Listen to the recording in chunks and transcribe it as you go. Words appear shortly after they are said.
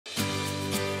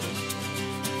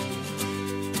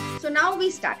now we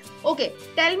start. Okay,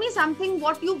 tell me something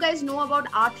what you guys know about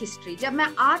art history. जब मैं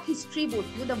art history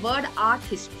बोलती हूँ, the word art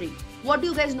history, what do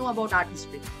you guys know about art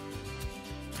history?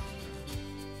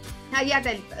 हाँ, yeah,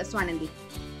 tell Swanandi.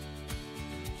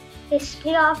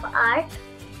 History of art.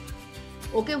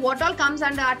 Okay, what all comes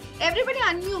under art? Everybody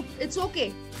unmute. It's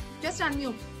okay. Just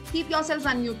unmute. Keep yourselves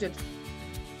unmuted.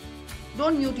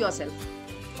 Don't mute yourself.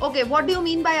 Okay, what do you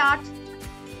mean by art?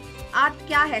 Art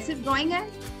क्या है? सिर्फ drawing है?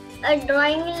 A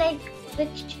drawing like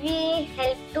which we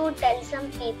help to tell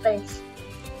some peoples.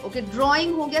 Okay,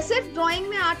 drawing हो गया. सिर्फ drawing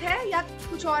में art है या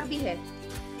कुछ और भी है?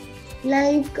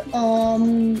 Like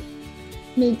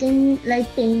making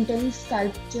like paintings,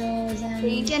 sculptures and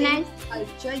Painting,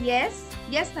 sculpture. Yes,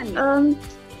 yes, Tanvi.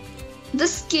 The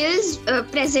skills,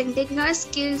 presenting our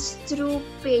skills through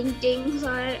paintings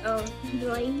or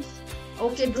drawings.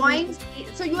 Okay, drawing.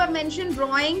 So you have mentioned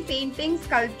drawing, painting,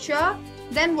 sculpture.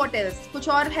 Then what else? कुछ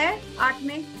और है art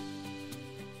में?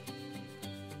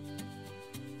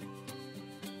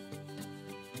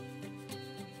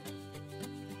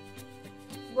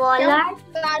 Wall art.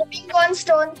 Carving on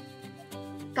stone.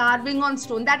 Carving on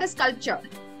stone. That is sculpture.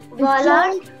 Wall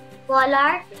art. Wall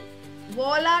art.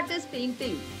 Wall art is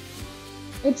painting.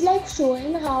 it's like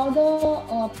showing how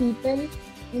the people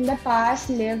in the past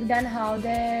lived and how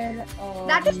their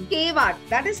That is cave art.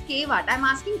 That is cave art. I'm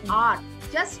asking art.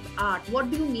 Just art.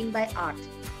 What do you mean by art?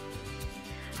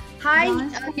 Hi,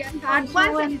 Yatharth.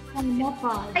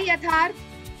 Hi, Yatharth.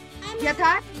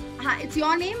 Yatharth. It's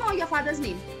your name or your father's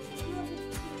name?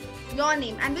 Your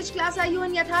name. And which class are you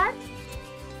in, Yatharth?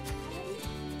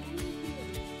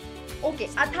 Okay.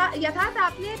 Yatharth,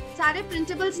 आपने सारे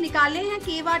printables निकाले हैं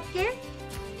cave art के?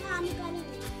 हाँ, निकाले।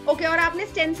 Okay, और आपने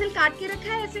stencil काट के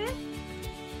रखा है ऐसे?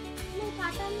 नहीं,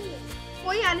 काटा नहीं है।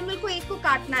 कोई एनिमल को एक को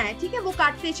काटना है, ठीक है? वो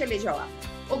काटते चले जाओ आप।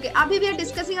 Okay, अभी we are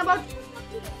discussing about.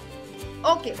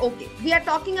 Okay, we are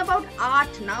talking about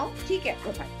art now, ठीक है?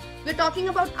 Okay. We are talking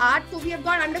about art, so we have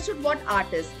got understood what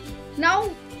art is. Now,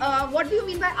 what do you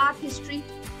mean by art history?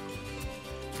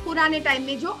 पुराने time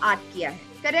में जो art किया है,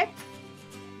 correct?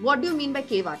 What do you mean by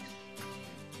cave art?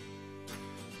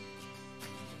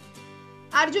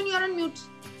 Arjun, you're on mute.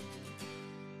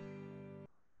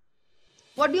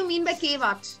 What do you mean by cave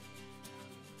art?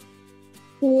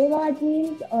 cave art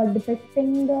means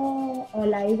depicting the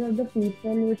lives of the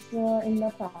people which were in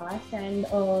the past and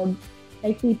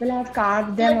like people have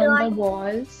carved them on the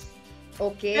walls.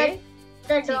 Okay.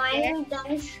 The drawing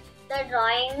done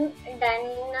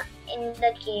in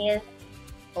the cave.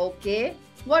 Okay.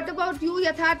 What about you,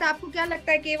 Yatharth? आपको क्या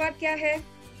लगता है cave art क्या है?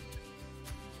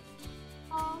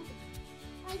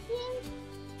 I think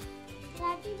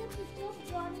that is a picture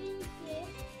drawn in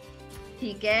cave.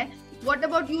 ठीक है. What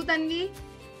about you, Tanvi?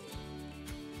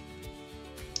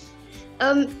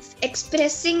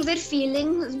 Expressing their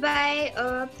feelings by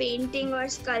painting or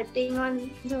sculpting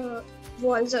on the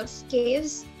walls of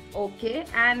caves. Okay.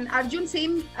 And Arjun,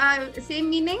 same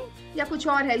meaning या कुछ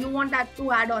और है? You want that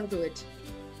to add on to it?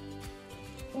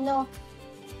 No.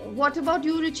 What about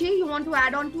you, Ruchi? You want to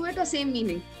add on to it or same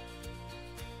meaning?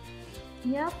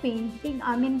 Yeah, painting.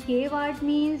 I mean, cave art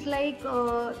means like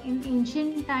in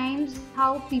ancient times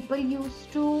how people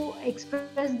used to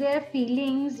express their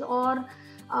feelings or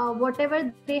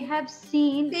whatever they have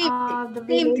seen. The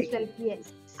village, like,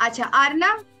 yes. अच्छा,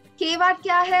 Arnav, cave art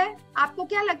क्या है? आपको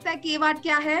क्या लगता है cave art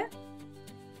क्या है?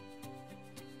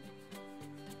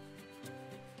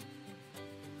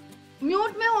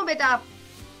 Mute में हो बेटा आप.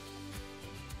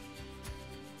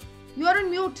 You are on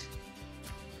mute.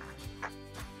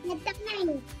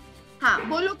 हाँ,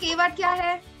 बोलो cave art क्या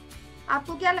है?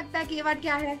 आपको क्या लगता है cave art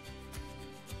क्या है?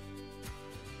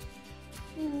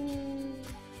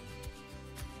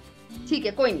 ठीक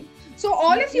है, कोई नहीं. So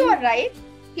all of you are right.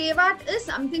 Cave art is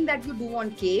something that you do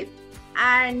on cave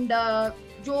and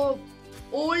जो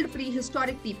old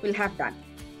prehistoric people have done.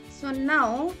 So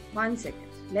now, one second.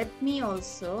 Let me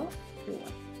also do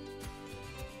one.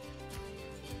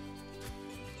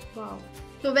 Wow.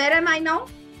 So where am I now?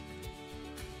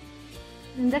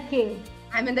 In the cave.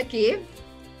 I'm in the cave.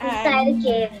 Inside the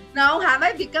cave. Now have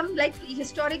I become like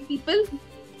prehistoric people?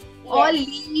 Yes. All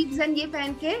leaves and ये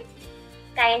पहन के?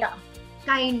 Kind of.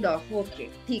 Kind of. Okay.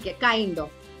 ठीक है. Kind of.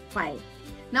 Fine.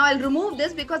 Now I'll remove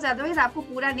this because otherwise आपको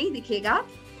पूरा नहीं दिखेगा.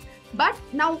 But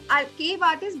now cave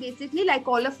art is basically, like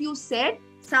all of you said,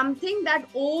 something that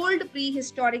old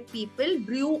prehistoric people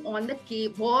drew on the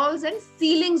cave walls and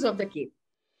ceilings of the cave.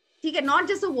 ठीक है, not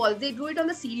just the walls, they drew it on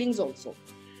the ceilings also.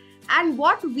 And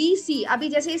what we see, अभी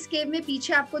जैसे इस cave में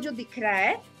पीछे आपको जो दिख रहा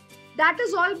है, that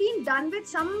is all being done with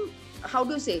some, how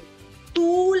do you say,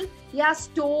 tool या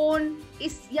स्टोन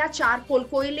इस या चारकोल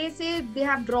कोयले से they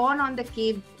have drawn on the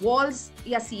cave walls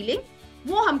या सीलिंग,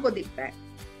 वो हमको दिखता है.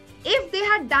 If they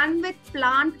had done with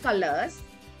plant colours,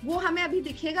 वो हमें अभी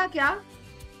दिखेगा क्या?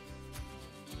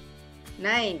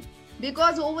 नहीं,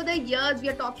 because over the years we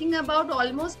are talking about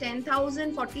almost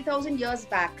 10,000 40,000 years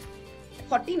back.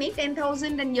 40 नहीं,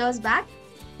 10,000 years back.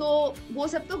 तो वो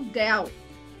सब तो गया हो.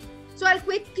 So I'll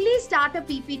quickly start a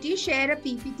PPT, share a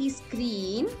PPT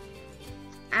screen,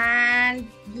 and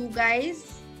you guys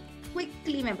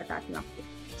quickly मैं बताती हूँ आपको.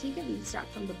 ठीक है, we'll start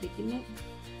from the beginning.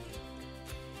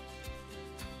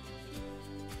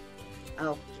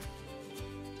 Okay.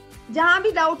 जहाँ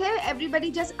भी डाउट है,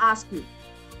 everybody just ask me.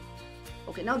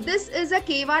 Okay, now this is a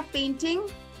cave art painting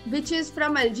which is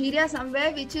from Algeria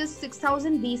somewhere, which is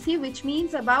 6000 BC, which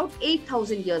means about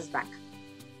 8000 years back.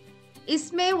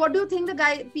 इसमें what do you think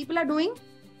the people are doing?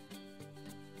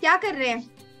 क्या कर रहे हैं?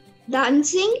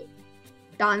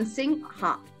 Dancing,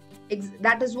 हाँ.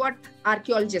 That is what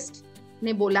archaeologist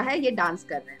ने बोला है, ये डांस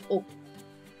कर रहे हैं. Okay.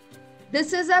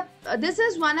 This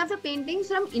is one of the paintings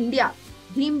from India.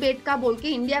 Bhimbetka बोल के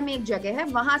इंडिया में एक जगह है,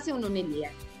 वहां से उन्होंने लिया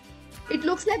है. It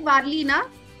looks like Varli, na?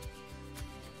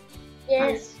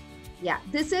 Yes. Yeah,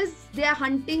 this is, they are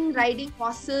hunting, riding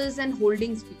horses and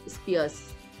holding spears.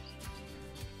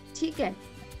 ठीक है.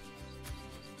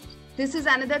 This is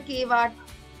another cave art.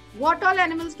 What all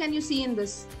animals can you see in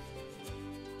this?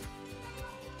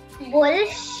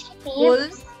 Wolves,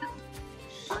 Wolves,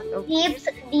 sheep,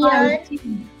 deer,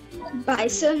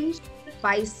 Bisons.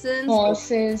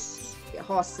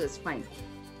 Horses, fine.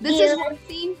 This is what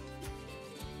scene?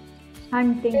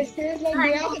 Hunting. This is like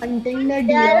they are hunting the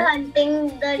they are deer.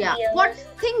 hunting the Yeah. deer. What do you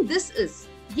think this is?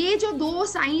 ये जो दो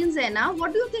signs है ना,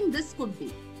 what do you think this could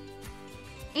be?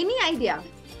 Any idea?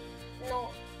 No.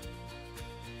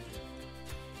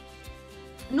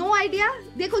 No idea?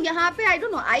 देखो यहाँ पे I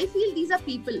don't know. I feel these are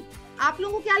people. आप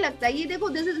लोगों को क्या लगता है? ये देखो,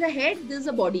 this is the head, this is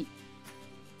the body.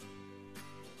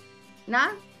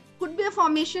 ना? Could be a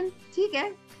formation. ठीक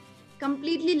है?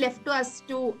 Completely left to us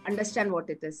to understand what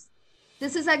it is.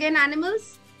 This is again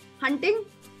animals hunting.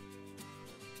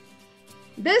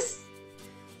 This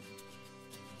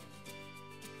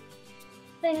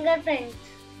Fingerprints.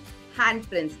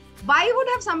 handprints. Why would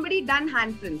have somebody done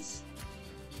handprints?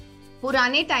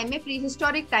 पुराने time में,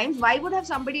 prehistoric times, why would have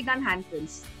somebody done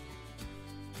handprints?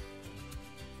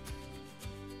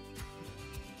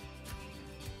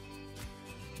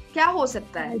 क्या हो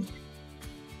सकता है?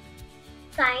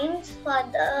 Signs for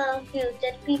the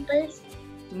future peoples.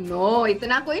 No,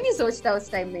 इतना कोई नहीं सोचता उस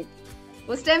टाइम में.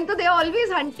 उस टाइम तो they are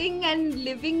always hunting and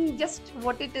living just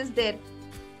what it is there.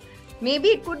 Maybe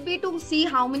it could be to see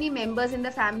how many members in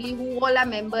the family, who all are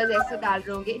members, ऐसे डाल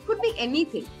रहे होंगे. It could be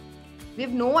anything. We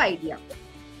have no idea.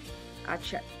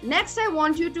 अच्छा. Next I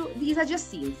want you to, these are just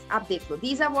scenes. आप देख लो.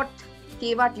 These are what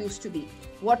cave art used to be.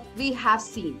 What we have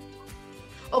seen.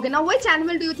 Okay, now which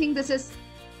animal do you think this is?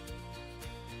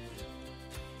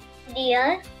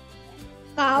 Deer.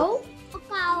 Cow. A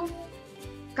cow.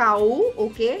 Cow,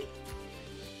 okay.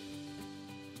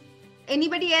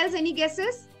 Anybody else? Any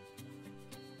guesses?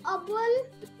 A bull.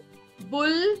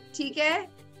 Bull, ठीक है.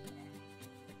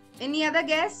 Any other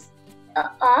guess? A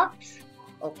ox.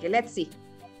 Okay, let's see.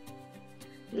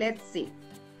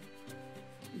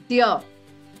 Deer.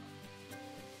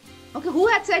 Okay, who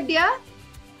had said deer?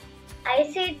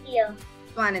 I said deer.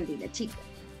 तो आनंदी ने, ठीक है.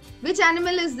 Which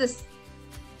animal is this?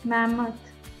 Mammoth.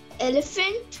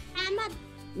 Elephant.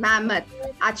 Mammoth.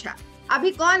 अच्छा.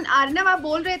 अभी कौन? अर्नव आप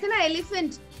बोल रहे थे ना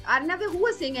elephant. Arnav, who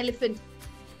was saying elephant?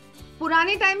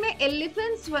 पुराने टाइम में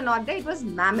elephants were not there. It was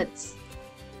mammoths.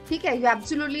 ठीक है. You're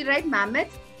absolutely right.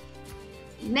 Mammoth.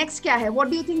 Next क्या है? What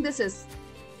do you think this is?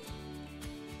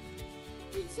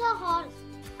 It's a horse.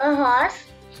 A horse.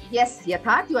 Yes,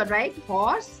 Yatharth, you are right.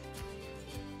 Horse.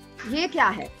 ये क्या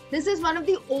है? This is one of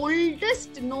the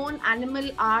oldest known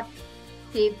animal art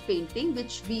cave painting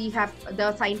which we have,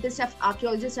 the scientists have,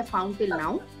 archaeologists have found till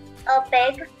now. A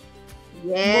pig.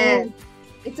 Yes.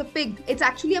 It's a pig. It's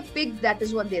actually a pig, that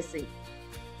is what they say.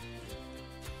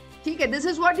 ठीक है, this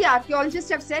is what the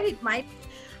archaeologists have said. It might.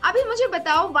 अभी मुझे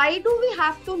बताओ, why do we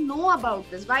have to know about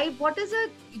this? Why? What is the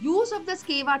use of this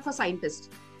cave art for scientists?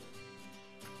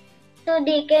 So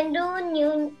they can do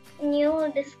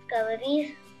new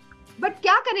discoveries. But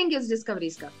क्या करेंगे उस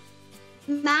discoveries का?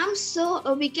 Ma'am,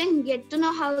 so we can get to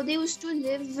know how they used to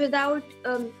live without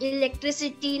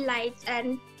electricity, lights,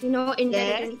 and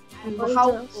internet. And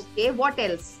how? Okay. What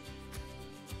else?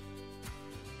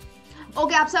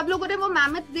 Okay, आप सब लोगों ने वो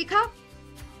mammoth देखा?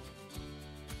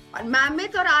 और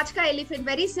mammoth और आज का elephant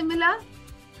very similar.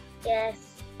 Yes.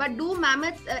 But do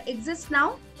mammoths exist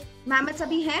now? Mammoths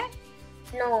अभी हैं?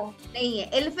 No. नहीं है.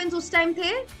 Elephants उस टाइम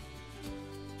थे?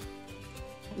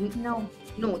 No.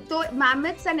 No. तो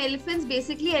mammoths and elephants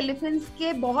basically elephants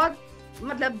के बहुत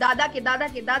मतलब दादा के दादा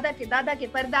के दादा के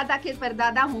दादा के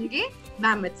परदादा होंगे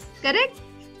मैमथ्स. करेक्ट?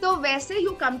 तो वैसे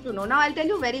you come to know. Now I will tell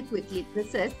you very quickly.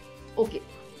 This is okay.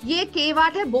 ये केव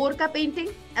आर्ट है, बोर का पेंटिंग,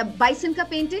 बाइसन का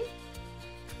painting.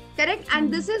 Correct?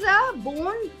 And this is a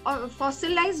bone,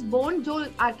 fossilised bone जो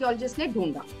आर्कियोलॉजिस्ट ने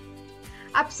ढूंढा.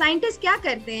 अब साइंटिस्ट क्या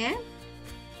करते हैं,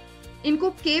 इनको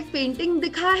केव पेंटिंग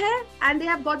दिखा है and they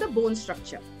have got the bone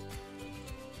structure.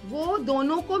 वो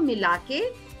दोनों को मिला के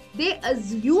दे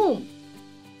assume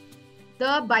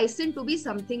the bison to be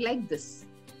something like this,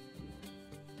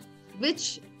 which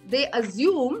they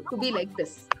assume to be like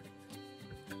this.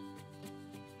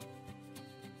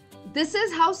 This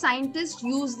is how scientists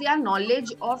use their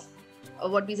knowledge of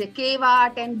what we say cave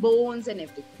art and bones and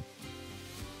everything.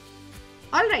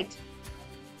 All right.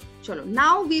 Chalo.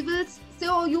 Now we will.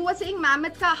 So you were saying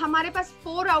mammoth का हमारे पास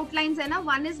 4 outlines है ना.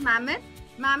 One is mammoth.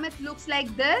 Mammoth looks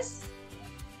like this.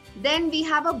 Then we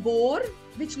have a boar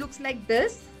which looks like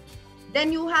this.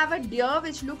 Then you have a deer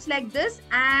which looks like this,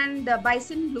 and the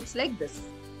bison looks like this.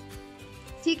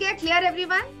 ठीक है? Clear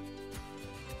everyone?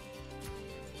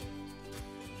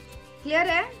 Clear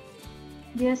है?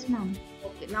 Yes, ma'am.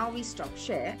 Okay. Now we stop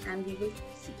share and we will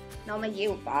see. Now मैं ये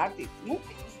उतार देती हूँ.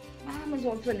 Ma'am is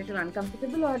also a little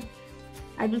uncomfortable, or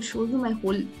I will show you my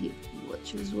whole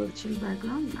virtual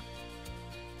background now.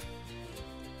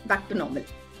 Back to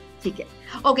normal. ठीक है.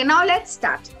 Okay. Now let's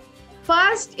start.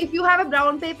 First, if you have a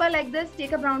brown paper like this,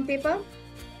 take a brown paper.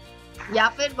 या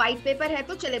फिर white paper है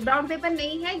तो चले. Brown paper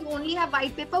नहीं है, you only have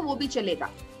white paper, वो भी चलेगा.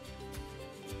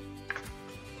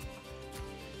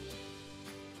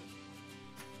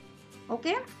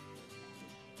 Okay?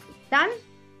 Done?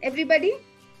 Everybody?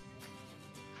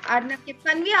 अर्नब के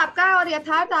तन्वी आपका और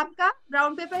यथार्थ आपका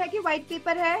ब्राउन पेपर है कि व्हाइट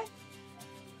पेपर है?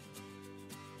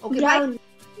 ओके, हाथ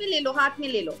में ले लो, हाथ में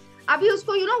ले लो. अभी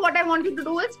उसको you know what I want you to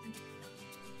do is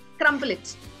crumple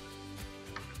it.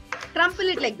 Crumple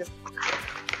it like this.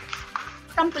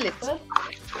 Crumple it.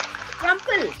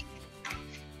 Crumple.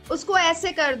 उसको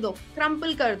ऐसे कर दो,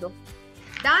 crumple कर दो.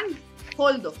 Done?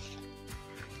 खोल दो.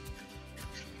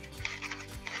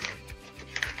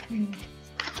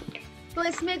 तो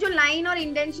इसमें जो लाइन और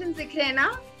इंडेंशन दिख रहे हैं ना,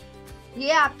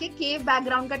 ये आपके केव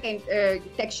बैकग्राउंड का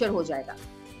टेक्सचर हो जाएगा.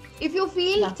 इफ यू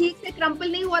फील ठीक से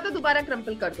क्रम्पल नहीं हुआ तो दोबारा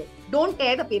क्रम्पल कर दो. Don't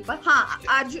tier the paper. हाँ,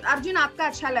 अर्जुन आपका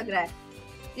अच्छा लग रहा है.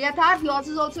 यथार्थ, yours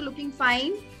is also looking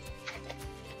fine.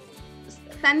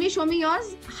 Tanvi, show me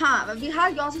yours. हाँ,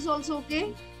 Vihar, yours is also okay.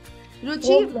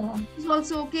 Ruchi is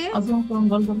also okay.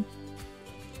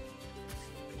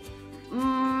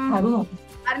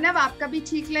 Arnab आपका भी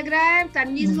ठीक लग रहा है.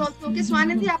 Tanvi is also okay.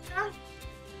 Swanandi आपका?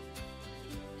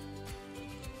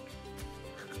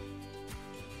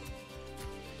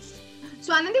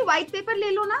 स्वानंदी व्हाइट पेपर ले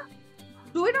लो ना.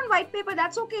 Do it on white paper.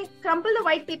 That's okay. Crumple the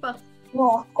white paper. No,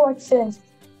 coach.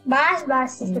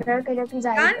 बस इधर कलर की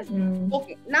जाएगी.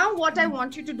 Okay. Now what I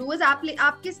want you to do is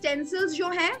आपके stencils जो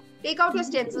हैं, take out your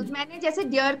stencils. मैंने जैसे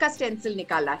deer का stencil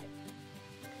निकाला है.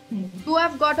 You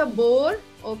have got a boar,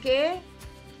 okay.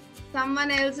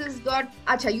 Someone else has got.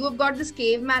 अच्छा, you have got this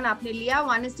caveman आपने लिया.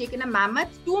 One is taken a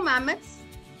mammoth, 2 mammoths,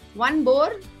 1 boar,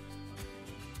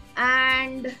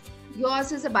 and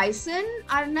yours is a bison.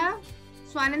 Arna,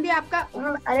 Swanandi आपका?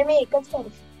 अरे मैं एक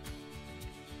कर.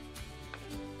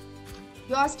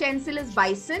 Your stencil is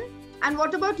bison. And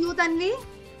what about you, Tanvi?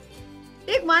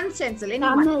 Take one stencil,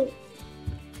 anyone.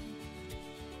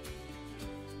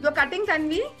 You're cutting,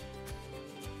 Tanvi?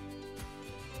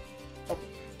 Okay.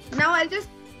 Now I'll just.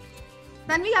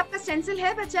 Tanvi, आपका stencil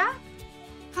है बच्चा?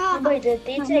 हाँ,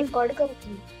 record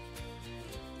करूँगी.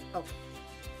 Okay.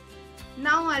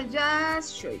 Now I'll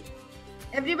just show you.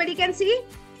 Everybody can see?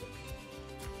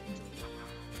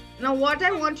 Now what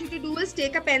I want you to do is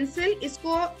take a pencil.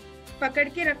 इसको पकड़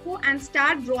के रखो and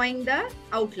start drawing the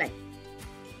outline.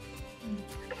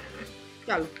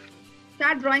 चलो,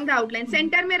 start drawing the outline.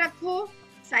 Center में रखो,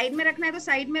 side में रखना है तो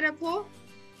side में रखो.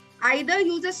 Either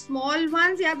use the small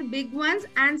ones या the big ones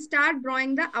and start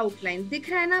drawing the outline. दिख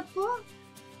रहा है ना आपको?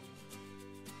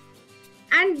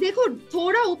 And देखो,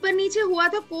 थोड़ा ऊपर नीचे हुआ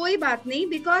तो कोई बात नहीं,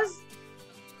 because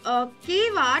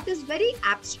cave art is very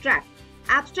abstract.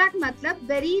 Abstract मतलब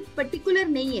very particular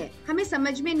नहीं है, हमें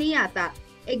समझ में नहीं आता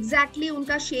exactly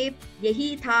उनका शेप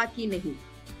यही था कि नहीं.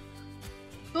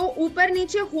 तो ऊपर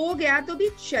नीचे हो गया तो भी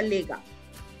चलेगा.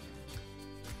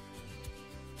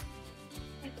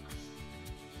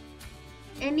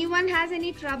 Anyone has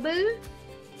any trouble?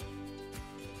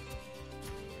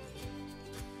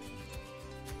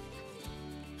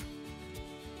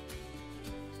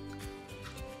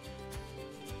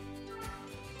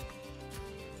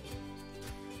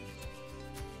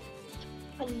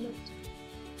 पल्लू।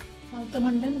 तो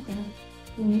मंडल में करा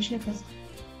इंग्लिश में कैसे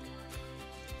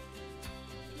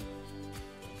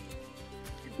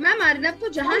मैम अर्नब तो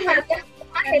जहाँ है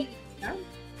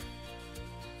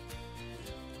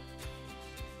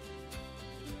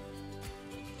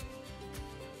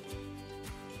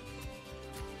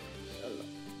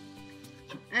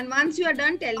and once you are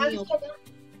done tell me okay?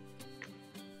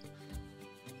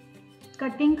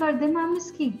 Cutting कर दे मैम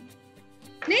इसकी।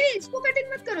 नहीं नहीं इसको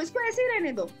कटिंग मत करो, इसको ऐसे ही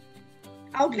रहने दो,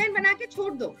 आउटलाइन बना के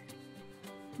छोड़ दो।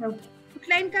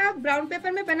 आउटलाइन का ब्राउन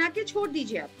पेपर में बना के छोड़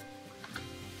दीजिए आप।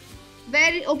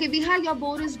 Very okay, Viha, your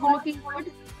bow is looking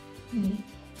good.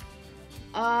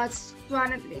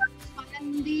 Swanandi,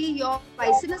 your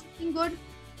bison is looking good.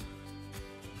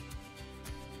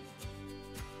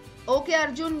 Okay,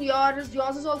 Arjun,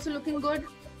 yours is also looking good.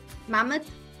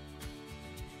 Mammoth.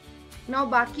 Now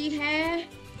बाकी है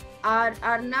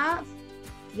अर्नव,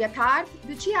 यथार्थ,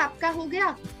 रुचि आपका हो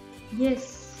गया? Yes.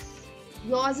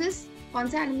 Yours is कौन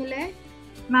सा एनिमल है?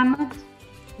 Mammoth.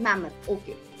 Mammoth.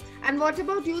 Okay. And what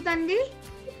about you, Tanvi?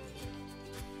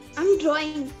 I'm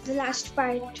drawing the last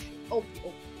part. Okay,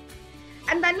 okay.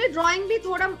 And Tanvi, drawing भी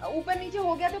थोड़ा ऊपर नीचे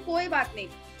हो गया तो कोई बात नहीं.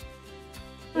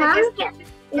 Ma'am, can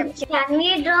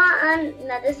we draw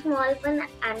another small fun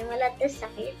animal at the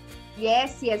side?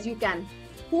 Yes, yes, you can.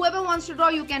 Whoever wants to draw,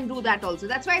 you can do that also.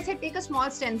 That's why I said take a small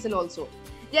stencil also.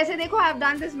 जैसे देखो, I've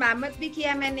done this mammoth भी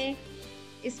किया मैंने.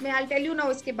 इसमें I'll tell you now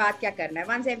इसके बाद क्या करना है.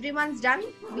 Once everyone's done,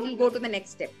 we will go to the next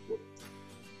step.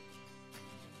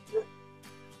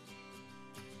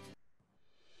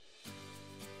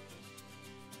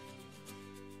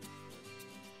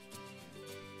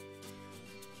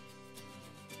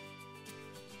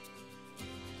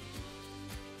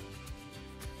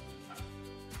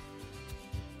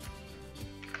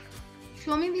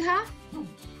 Show me, Viha.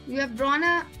 You have drawn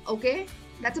a, okay,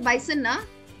 that's a bison, na?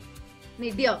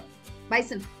 No, deer,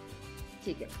 bison.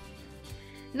 ठीक है.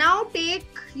 Now take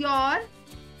your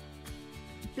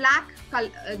black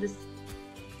color, this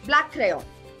black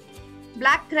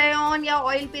crayon या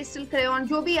oil pastel crayon,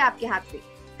 जो भी है आपके हाथ पे.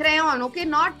 Crayon, okay,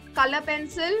 not color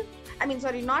pencil. I mean,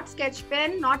 sorry, not sketch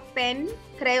pen, not pen,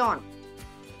 crayon.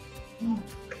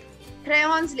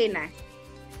 Crayons लेना है.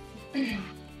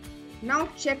 Now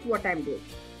check what I'm doing.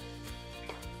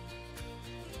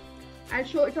 I'll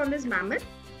show it on this mammoth.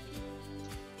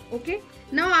 Okay.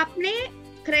 Now आपने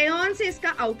crayon से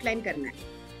इसका outline करना है.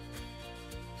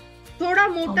 थोड़ा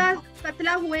मोटा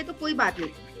पतला हुए तो कोई बात नहीं.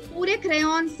 पूरे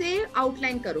crayon से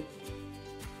outline करो.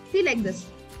 See like this.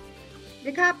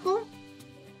 देखा आपको?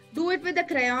 Do it with the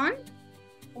crayon.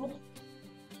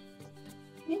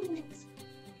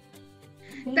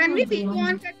 Tanvi, video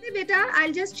on करते बेटा.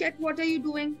 I'll just check what are you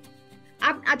doing.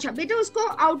 आप अच्छा बेटा उसको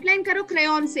आउटलाइन करो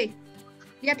क्रेयॉन से.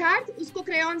 यथार्थ उसको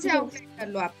क्रेयॉन से आउटलाइन कर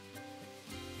लो आप.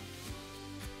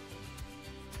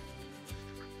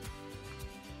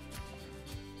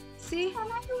 See?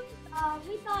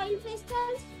 With oil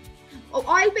pastels?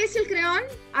 Oil pastel crayon,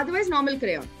 otherwise normal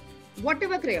crayon.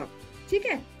 Whatever crayon. ठीक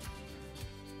है?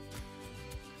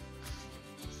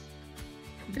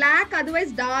 Black,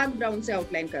 otherwise dark brown से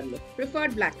आउटलाइन कर लो.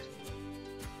 Preferred black.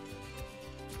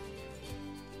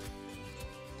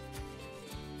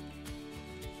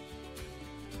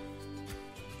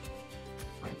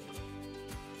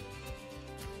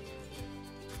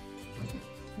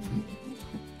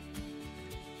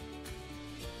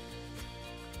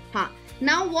 हाँ,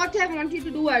 now what I want you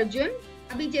to do, Arjun,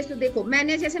 अभी जैसे देखो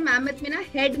मैंने जैसे मैमथ में ना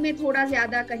हेड में थोड़ा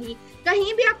ज्यादा, कहीं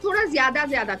कहीं भी आप थोड़ा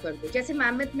ज्यादा कर दो. जैसे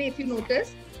मैमथ में इफ यू नोटिस,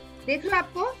 देख लो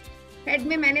आपको हेड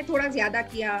में मैंने थोड़ा ज्यादा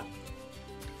किया,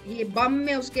 ये बम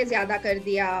में उसके ज्यादा कर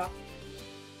दिया.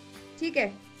 ठीक है,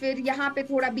 फिर यहाँ पे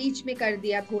थोड़ा बीच में कर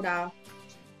दिया, थोड़ा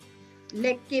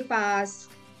लेग के पास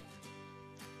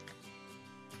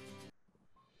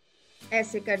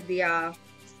ऐसे कर दिया.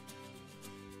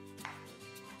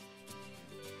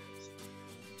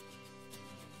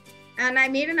 And I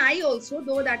made an eye also,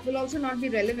 though that will also not be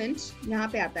relevant. यहाँ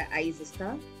पे आता है eyes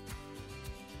इसका.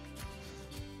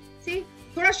 See,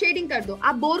 थोड़ा shading कर दो.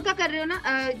 आप बोर का कर रहे हो ना?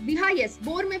 हाँ, yes,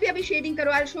 बोर में भी अभी shading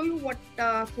करो. I'll show you what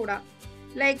थोड़ा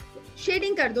like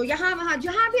shading कर दो. यहाँ वहाँ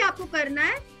जहाँ भी आपको करना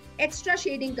है, extra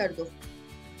shading कर दो.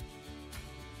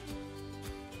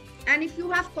 And if you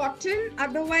have cotton,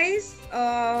 otherwise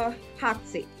हाथ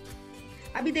से.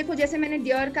 अभी देखो जैसे मैंने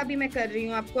deer का भी मैं कर रही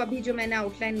हूँ आपको. अभी जो मैंने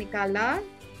outline निकाला,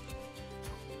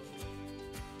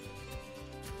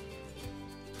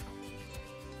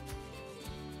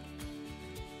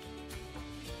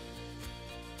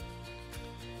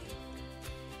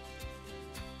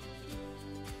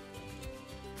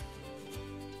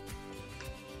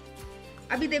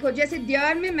 अभी देखो जैसे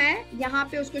डियर में मैं यहाँ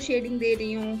पे उसको शेडिंग दे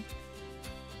रही हूँ.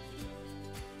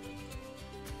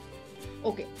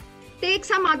 Okay, take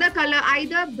some other color,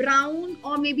 either brown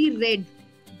or maybe red.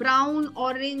 Brown,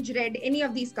 orange, red, any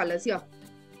of these colors here.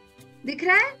 दिख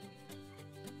रहा है?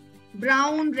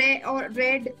 Brown, red और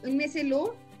red इनमें से लो,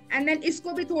 and then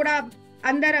इसको भी थोड़ा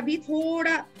अंदर अभी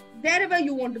थोड़ा wherever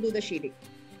you want to do the shading.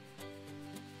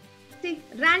 See,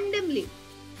 randomly.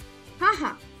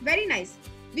 हाँ, very nice.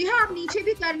 विहा आप नीचे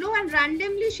भी कर लो and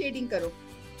randomly shading करो.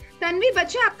 तन्वी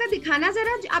बच्चा आपका दिखाना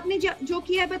जरा आपने जो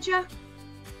किया है बच्चा.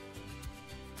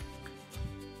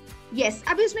 यस,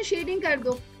 अभी उसमें शेडिंग कर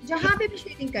दो जहां पे भी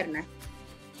शेडिंग करना है.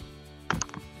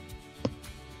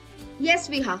 Yes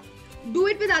विहा, do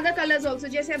it with other colours also,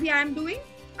 जैसे अभी I am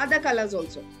doing other colours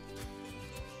also,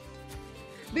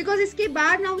 because इसके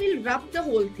बाद नाउ विल रब the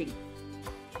whole thing.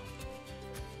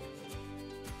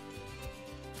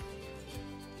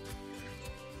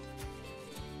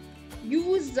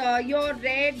 Use your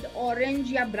red,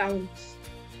 orange या brown.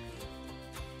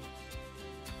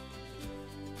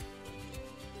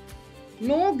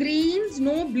 No greens,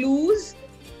 no blues,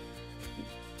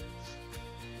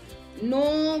 no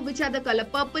which other color?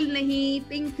 Purple nahi,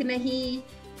 pink nahi,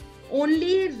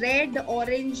 only red,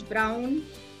 orange, brown,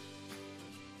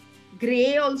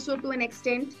 gray also to an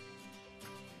extent.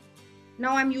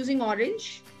 Now I'm using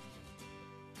orange.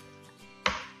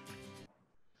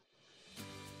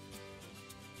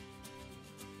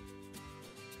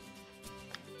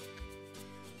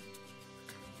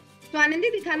 तो आनंदी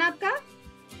दिखाना आपका.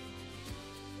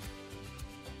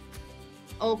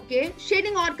 Okay,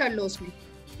 shading और कर लो उसमें.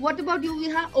 What about you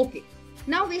विहा? Okay,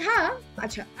 now विहा,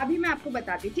 अच्छा अभी मैं आपको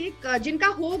बताती थी, जिनका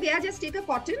हो गया जस्ट टेक अ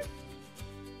कॉटन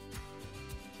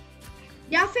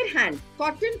या फिर हैंड,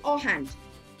 कॉटन और हैंड.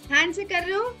 हैंड से कर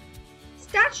रहे हो,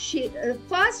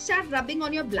 first start rubbing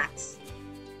on your blacks.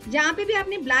 जहां पे भी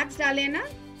आपने ब्लैक्स डाले हैं ना,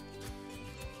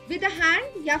 विद अ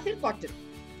हैंड या फिर cotton,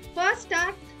 first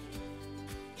start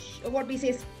what we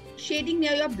से shading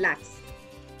near your blacks.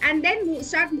 And then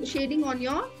start shading on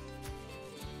your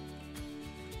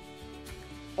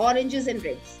oranges and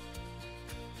reds.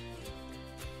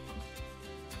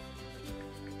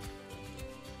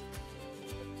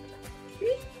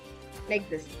 See? Like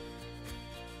this.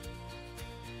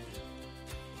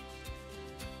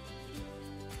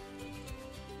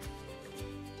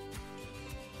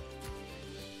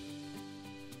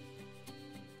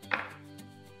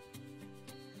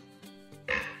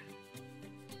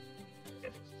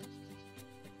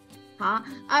 हाँ,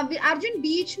 अब अर्जुन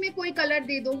बीच में कोई कलर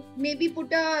दे दो, मे बी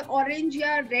पुट ऑरेंज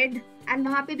या रेड एंड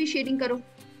वहां पे भी शेडिंग करो.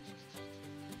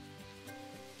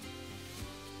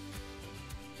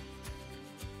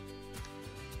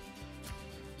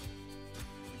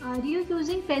 Are you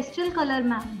using pastel color,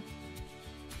 ma'am?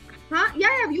 हाँ,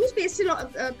 yeah, I've used pastel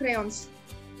crayons.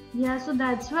 Yeah, so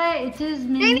that's why it is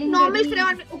नहीं, normal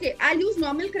crayon. Okay, I'll use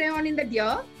normal crayon in the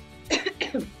deer.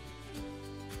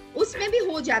 उसमें भी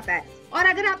हो जाता है. और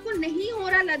अगर आपको नहीं हो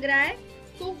रहा लग रहा है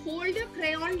तो होल्ड योर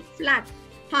क्रेयॉन फ्लैट.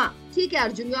 हाँ ठीक है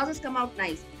Arjun, yours has come out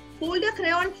nice. Hold your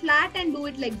crayon flat and do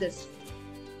it like this.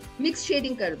 Mix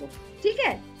shading कर दो, ठीक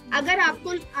है. अगर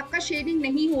आपको आपका शेडिंग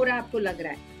नहीं हो रहा, आपको लग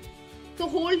रहा है, तो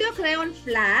होल्ड योर क्रेयॉन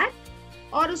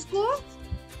फ्लैट और उसको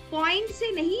पॉइंट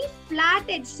से नहीं, फ्लैट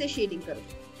एज से शेडिंग करो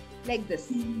लाइक दिस.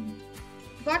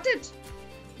 Got it?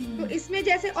 तो इसमें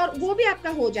जैसे, और वो भी आपका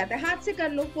हो जाता है, हाथ से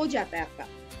कर लो, हो जाता है आपका.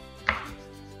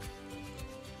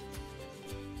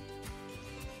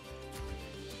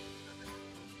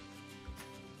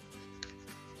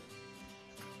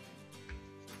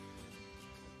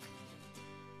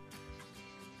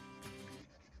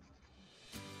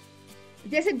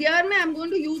 जैसे डियर में I am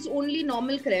going to use only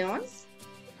normal crayons,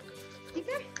 ठीक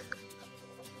है.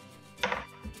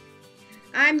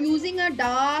 I am using a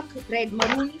dark red,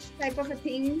 maroonish type of a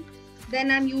thing.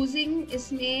 Then I am using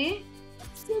इसमें,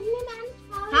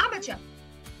 हाँ बच्चा,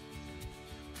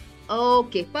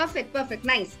 ओके, परफेक्ट परफेक्ट,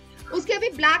 नाइस. उसके अभी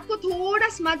ब्लैक को थोड़ा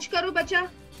स्मज करो बच्चा.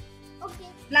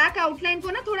 ब्लैक आउटलाइन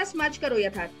को ना थोड़ा स्मज करो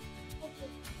यथार्थ.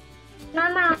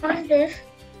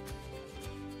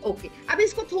 ओके, अब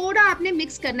इसको थोड़ा आपने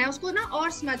मिक्स करना है, उसको ना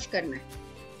और स्मच करना है.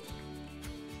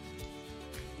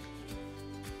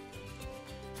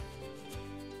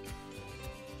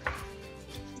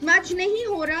 स्मच नहीं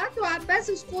हो रहा तो आप बस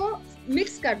उसको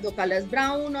मिक्स कर दो कलर्स,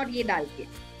 ब्राउन और ये डाल के.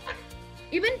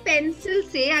 इवन पेंसिल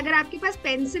से, अगर आपके पास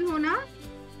पेंसिल हो ना,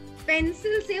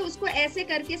 पेंसिल से उसको ऐसे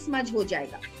करके स्मज हो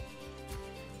जाएगा.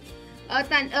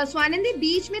 स्वानंदी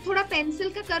बीच में थोड़ा पेंसिल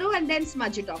का करो and then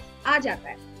smudge it of, आ जाता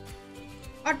है.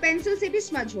 और पेंसिल से भी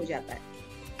स्मज हो जाता है.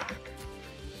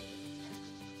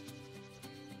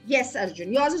 Yes,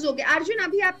 Arjun. Yours is okay. Arjun,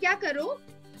 अभी आप क्या करो?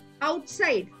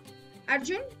 Outside.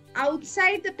 Arjun,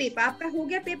 outside the paper. आपका हो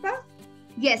गया paper?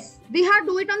 Yes. Viha,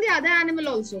 do it on the other animal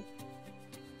also.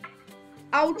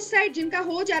 Outside जिनका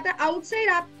हो जाता है, outside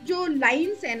आप जो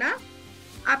lines है ना,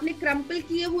 आपने crumple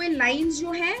किए हुए lines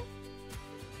जो हैं,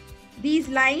 these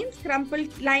lines,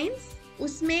 crumpled lines,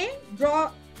 उसमें draw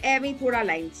ऐਵੇਂ थोड़ा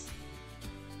lines.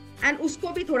 And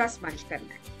उसको भी थोड़ा smudge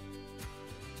करना है.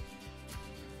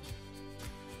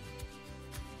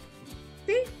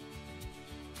 See?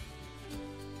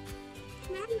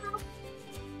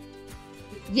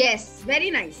 Yes,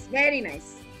 very nice, very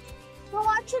nice. So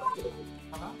what should I do?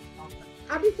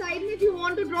 अभी साइड में if you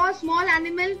want to draw a small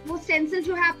animal, वो stencil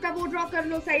जो है आपका वो draw कर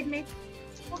लो साइड में.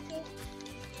 Okay.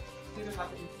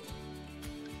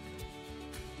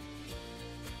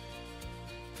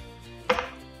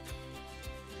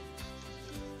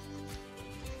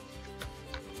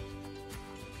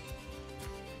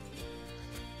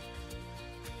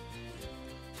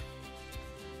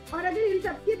 और अगर इन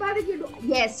सबके बाद if you do,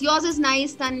 yes, yours is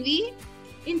nice, Tanvi.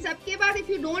 इन सबके बाद if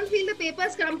you don't feel the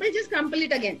papers crumpled, just crumple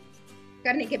it again.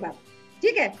 करने के बाद,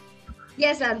 ठीक है?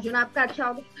 Yes, अर्जुन, आपका अच्छा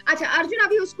होगा. अच्छा, अर्जुन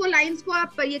अभी उसको lines को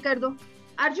आप ये कर दो.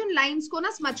 अर्जुन lines को ना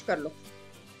smudge कर लो.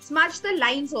 Smudge the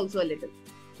lines also a little.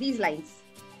 These lines.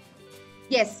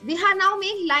 Yes, we have now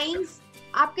make lines.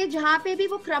 आपके जहाँ पे भी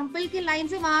वो crumple के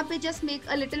lines है, वहाँ पे just make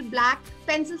a little black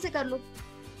pencil से कर लो.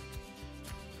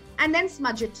 And then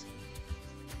smudge it.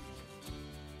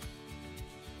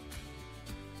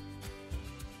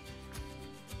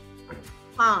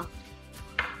 हाँ.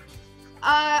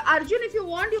 Arjun, if you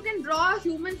want, you can draw a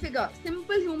human figure,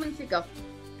 simple human figure.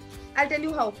 I'll tell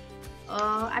you how.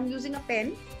 I'm using a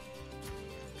pen.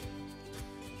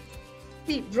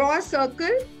 See, draw a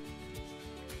circle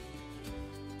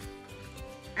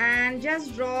and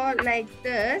just draw like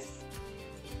this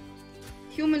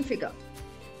human figure.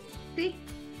 See?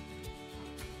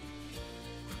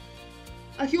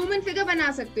 A human figure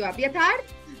बना सकते हो आप.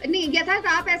 यथार्थ नहीं, यथार्थ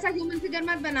आप ऐसा human figure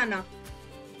मत बनाना.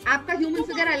 आपका ह्यूमन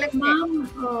फिगर अलग है.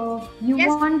 You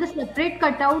want the separate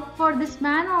cutout for this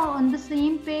man or on the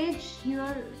same page?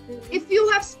 If you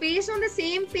have space on the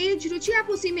same page, रुचि आप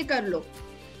उसी में कर लो.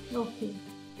 Okay.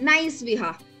 Nice,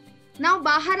 Viha. Now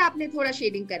बाहर आपने थोड़ा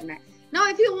शेडिंग करना है. Now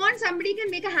if you want, somebody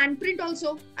can make a handprint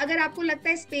also. अगर आपको लगता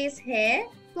है स्पेस है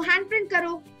तो handprint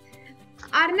करो.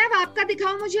 अर्नव आपका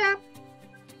दिखाओ मुझे आप.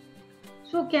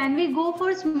 So can we go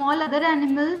for small other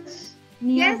animals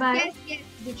nearby? Yes,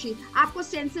 रुचि आपको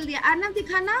स्टेंसिल दिया. अर्नव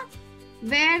दिखाना.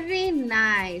 Very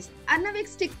nice. अर्नव एक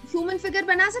स्टिक ह्यूमन फिगर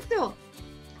बना सकते हो?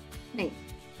 नहीं.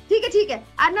 ठीक है.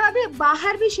 अर्नव अभी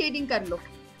बाहर भी शेडिंग कर लो.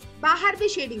 बाहर भी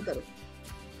शेडिंग करो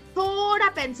थोड़ा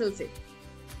पेंसिल से.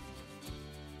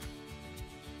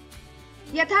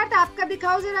 यथार्थ आपका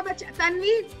दिखाओ जरा बच्चा.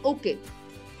 Tanvi, okay.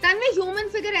 Tanvi human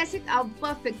figure ऐसे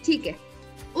परफेक्ट, ठीक है.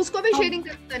 उसको भी शेडिंग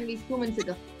करो Tanvi, human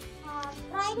figure.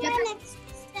 Try your next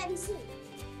stencil.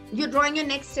 You're drawing your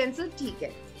next stencil, ठीक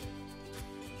है.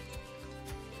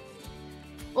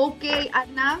 Okay,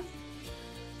 Arnav.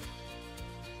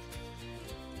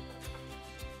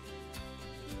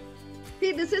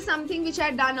 See, this is something which I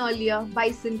had done earlier.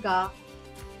 Bison ka.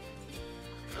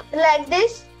 Like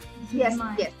this? Yes,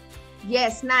 Nice. yes.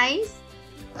 Yes, nice.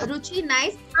 Ruchi,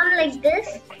 nice. Like this?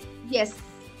 Yes.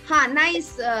 हाँ,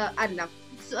 nice, Arnav.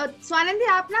 Swanandi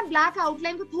आप ना black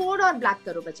outline को थोड़ा और black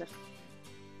करो बच्चा.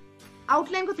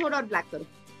 आउटलाइन को थोड़ा और ब्लैक करो.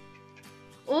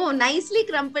 ओह, नाइसली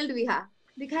क्रम्पल्ड विहा.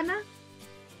 दिखा ना.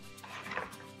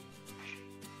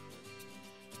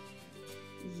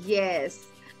 यस.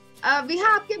 विहा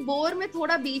आपके बोर में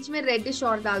थोड़ा बीच में रेडिश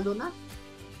और डाल दो ना.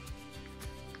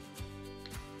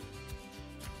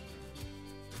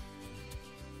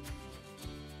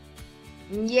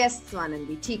 यस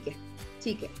स्वानंदी, ठीक है,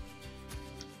 ठीक है.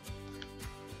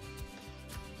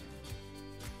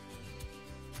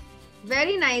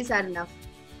 Very nice Arnav.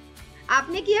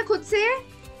 आपने किया खुद से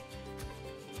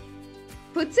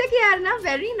किया Arnav.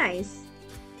 Very nice.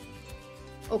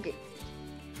 Okay.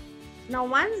 Now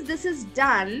once this is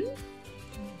done,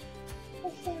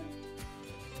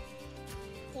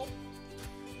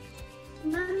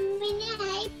 mummy ने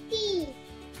हेल्प की.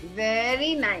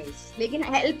 Very nice. लेकिन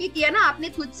हेल्प ही किया ना आपने,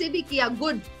 खुद से भी किया.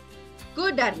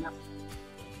 Good Arnav.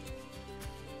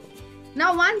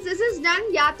 Now once this is done,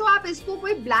 या तो आप इसको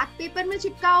कोई ब्लैक पेपर में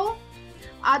चिपकाओ,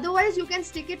 otherwise you can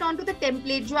stick it onto the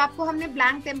template जो आपको हमने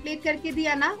blank template करके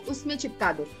दिया ना, उसमें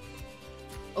चिपका दो.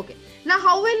 Okay. Now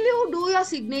how will you do your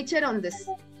signature on this?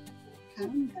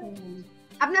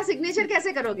 अपना signature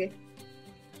कैसे करोगे?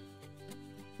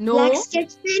 No. Black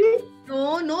sketch pen?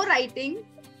 No writing.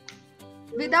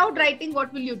 Without writing,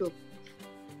 what will you do?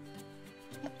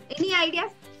 Any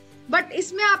ideas? But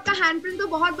इसमें आपका हैंड प्रिंट तो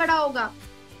बहुत बड़ा होगा.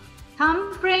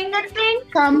 Thumbprint.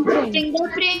 Thumbprint.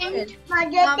 Fingerprint.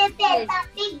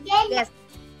 Yes.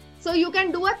 So you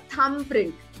can do a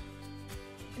thumbprint.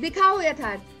 दिखाओ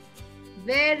यथार्थ.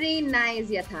 Very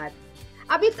nice यथार्थ.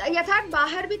 अभी यथार्थ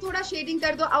बाहर भी थोड़ा शेडिंग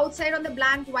कर दो. Outside on the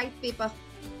blank white paper.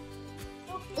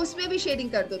 उसमें भी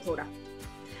शेडिंग कर दो थोड़ा.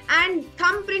 एंड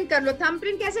थंब प्रिंट कर लो. थंब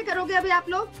प्रिंट कैसे करोगे अभी आप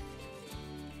लोग?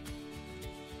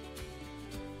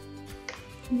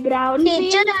 Brown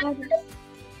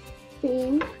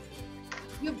Paint.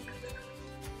 You...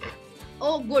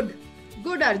 Oh, good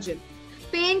Arjun.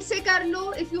 Paint से कर लो.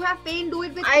 If you have paint, do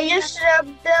it with. I just rub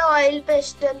the oil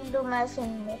pastel to my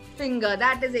finger.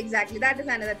 That is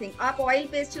another thing. आप oil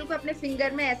pastel को अपने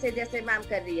finger में ऐसे जैसे मैम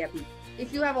कर रही है अभी.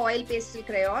 If you have oil pastel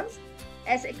crayons,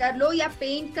 ऐसे कर लो या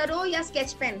paint करो या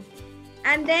sketch pen.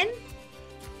 And then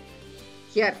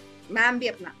here, ma'am भी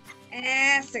अपना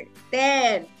ऐसे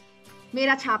there.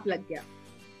 मेरा छाप लग गया.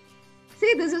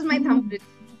 See, this is my thumbprint.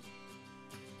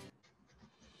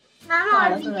 Ma'am,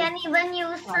 or we can even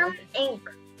use some ink.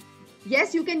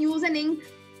 Yes, you can use an ink.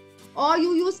 और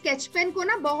you use sketch pen को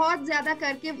ना बहुत ज्यादा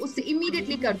करके उससे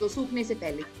immediately कर दो सूखने से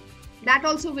पहले. That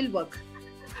also will work.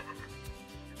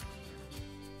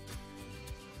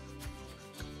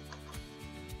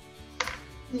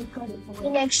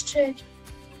 Next shade.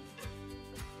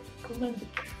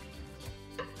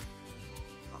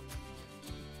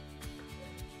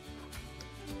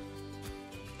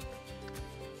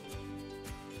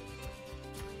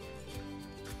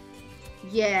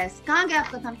 Yes. कहाँ गया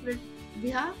आपका thumbprint?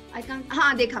 दिया? I can't.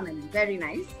 हाँ देखा मैंने. Very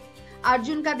nice.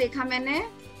 अर्जुन का देखा मैंने.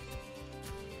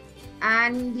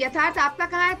 And यथार्थ आपका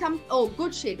कहाँ है? Thumb. Oh,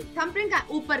 good shading. Thumbprint का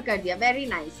ऊपर कर दिया. Very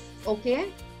nice. Okay.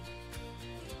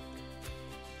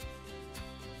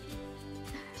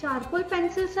 Charcoal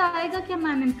pencil से आएगा क्या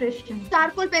मैम इम्प्रेशन?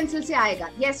 चारकोल पेंसिल से आएगा.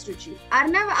 Yes, रुचि.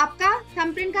 अर्नव आपका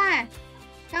thumbprint कहाँ है?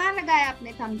 कहाँ लगाया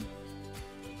आपने thumb?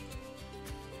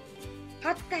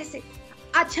 हाथ कैसे?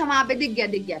 अच्छा वहां पे दिख गया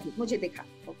अभी मुझे दिखा.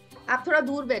 आप थोड़ा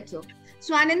दूर बैठो.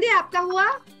 स्वानंदी आपका हुआ.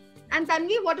 And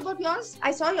Tanvi, what about yours?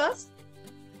 I saw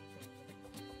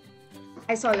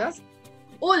yours.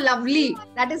 Oh, lovely.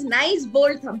 That is nice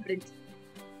bold thumbprint.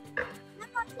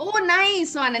 Oh,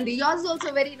 nice, Swanandi. Yours is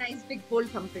also very nice, big bold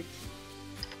thumbprint.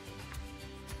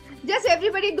 Just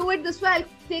everybody do it this way. I'll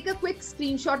take a quick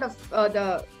screenshot of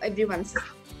everyone's.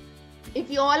 If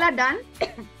you all are done,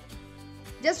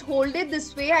 just hold it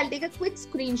this way. I'll take a quick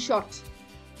screenshot.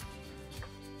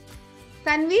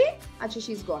 Tanvi? Acha,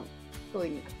 she's gone. कोई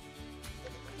नहीं.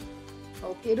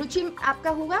 Okay, रुचि आपका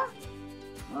होगा?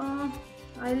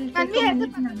 Tanvi,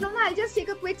 I'll just take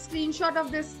a quick screenshot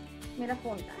of this. मेरा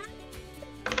phone था.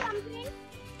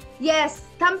 Yes,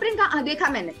 thumbprint का देखा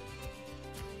मैंने.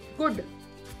 Good.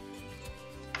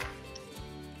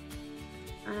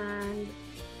 And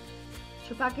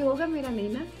छुपा के होगा मेरा नहीं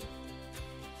ना?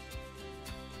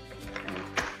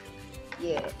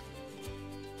 Yeah.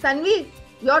 Tanvi,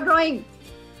 your drawing.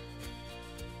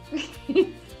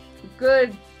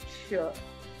 Good. Sure.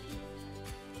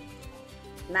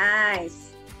 Nice.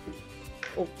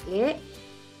 Okay.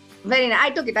 Very nice. I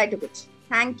took it.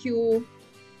 Thank you.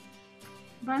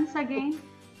 Once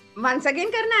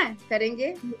again करना है?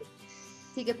 करेंगे.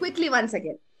 ठीक है. Quickly once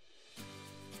again.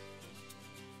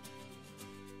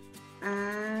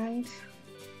 And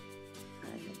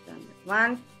I have done it.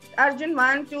 One. Arjun,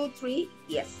 1, 2, 3.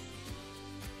 Yes.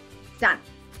 Done.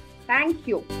 Thank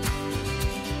you.